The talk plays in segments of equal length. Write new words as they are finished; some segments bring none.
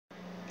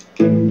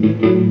Alright,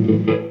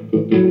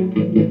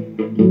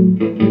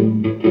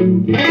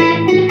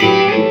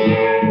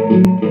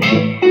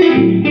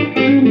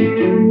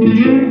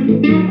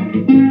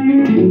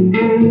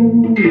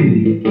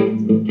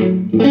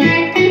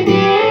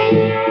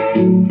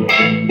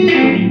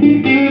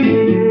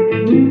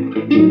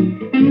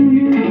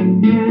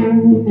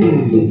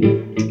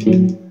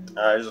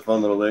 here's a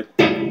fun little lick.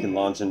 You can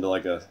launch into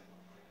like a,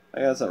 I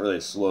guess it's not really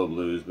a slow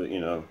blues, but you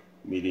know,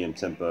 medium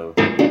tempo.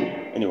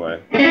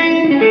 Anyway,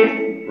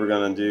 we're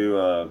gonna do,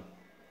 we're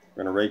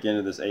gonna rake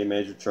into this A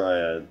major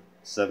triad,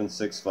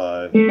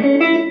 7-6-5,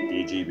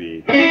 D G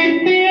B.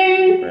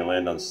 We're gonna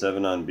land on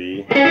 7 on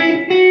B,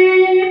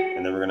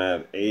 and then we're gonna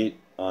have 8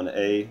 on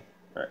A,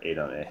 or 8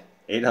 on A,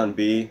 8 on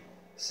B,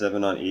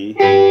 7 on E,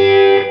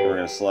 and we're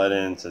gonna slide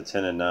into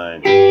 10 and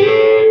 9.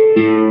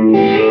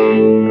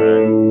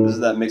 Alright, this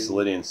is that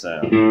Mixolydian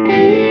sound.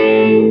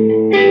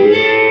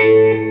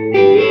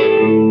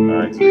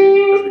 Alright,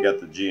 because we got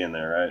the G in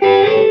there, right?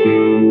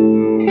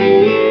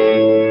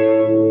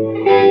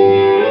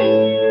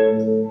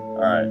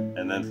 Alright,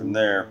 and then from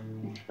there,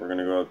 we're going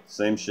to go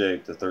same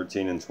shape to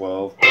 13 and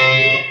 12.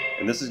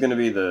 And this is going to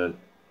be the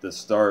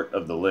start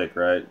of the lick,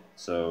 right?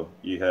 So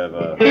you have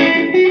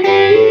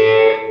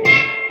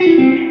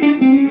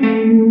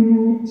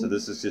so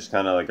this is just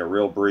kind of like a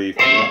real brief.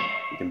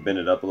 You can bend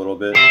it up a little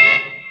bit.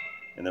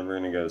 And then we're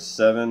going to go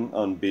 7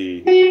 on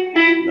B,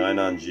 9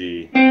 on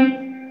G,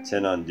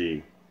 10 on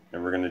D.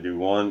 And we're going to do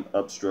one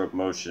upstroke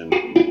motion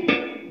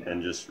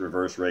and just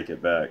reverse rake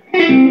it back.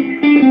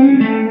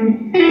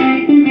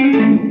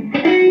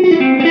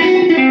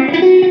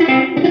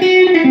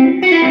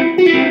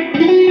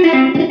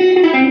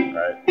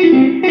 Right?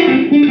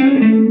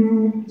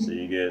 So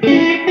you get...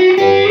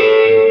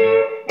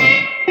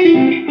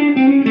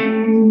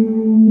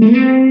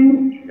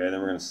 Okay, then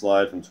we're going to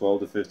slide from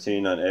 12 to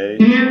 15 on A,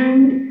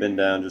 bend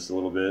down just a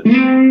little bit,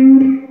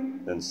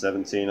 then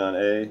 17 on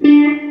A,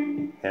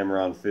 hammer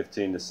on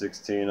 15 to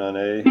 16 on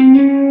A,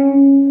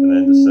 and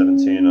then to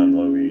 17 on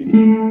low E.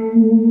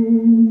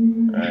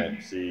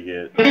 Alright, so you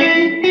get...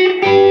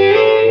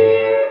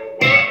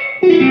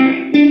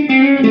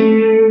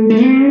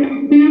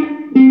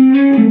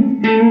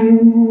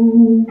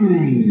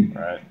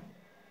 Alright,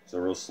 so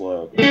real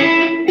slow.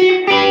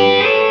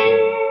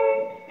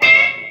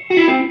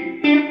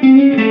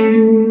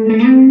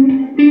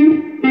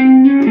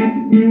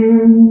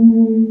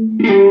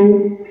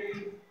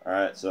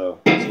 Alright, so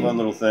it's a fun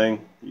little thing.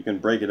 You can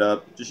break it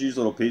up. Just use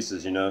little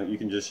pieces, you know. You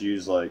can just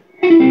use like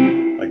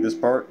this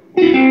part.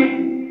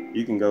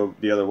 You can go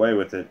the other way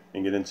with it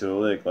and get into a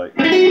lick like...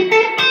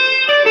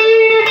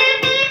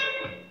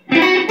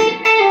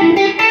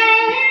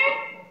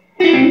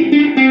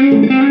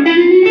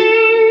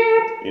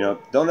 You know,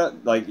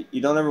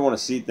 you don't ever want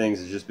to see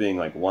things as just being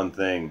like one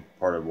thing,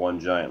 part of one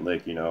giant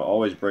lick, you know.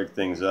 Always break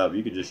things up.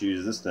 You could just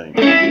use this thing.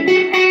 You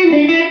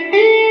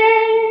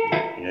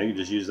know, you could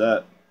just use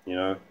that. You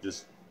know,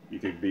 just, you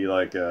could be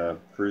like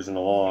cruising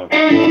along.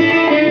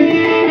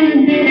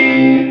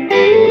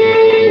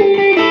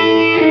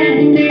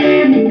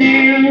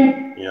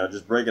 You know,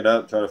 just break it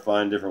up, try to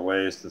find different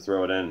ways to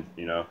throw it in,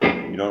 you know.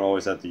 You don't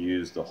always have to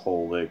use the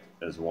whole lick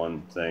as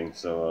one thing.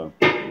 So,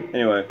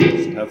 anyway,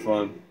 just have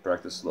fun,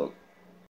 practice slow.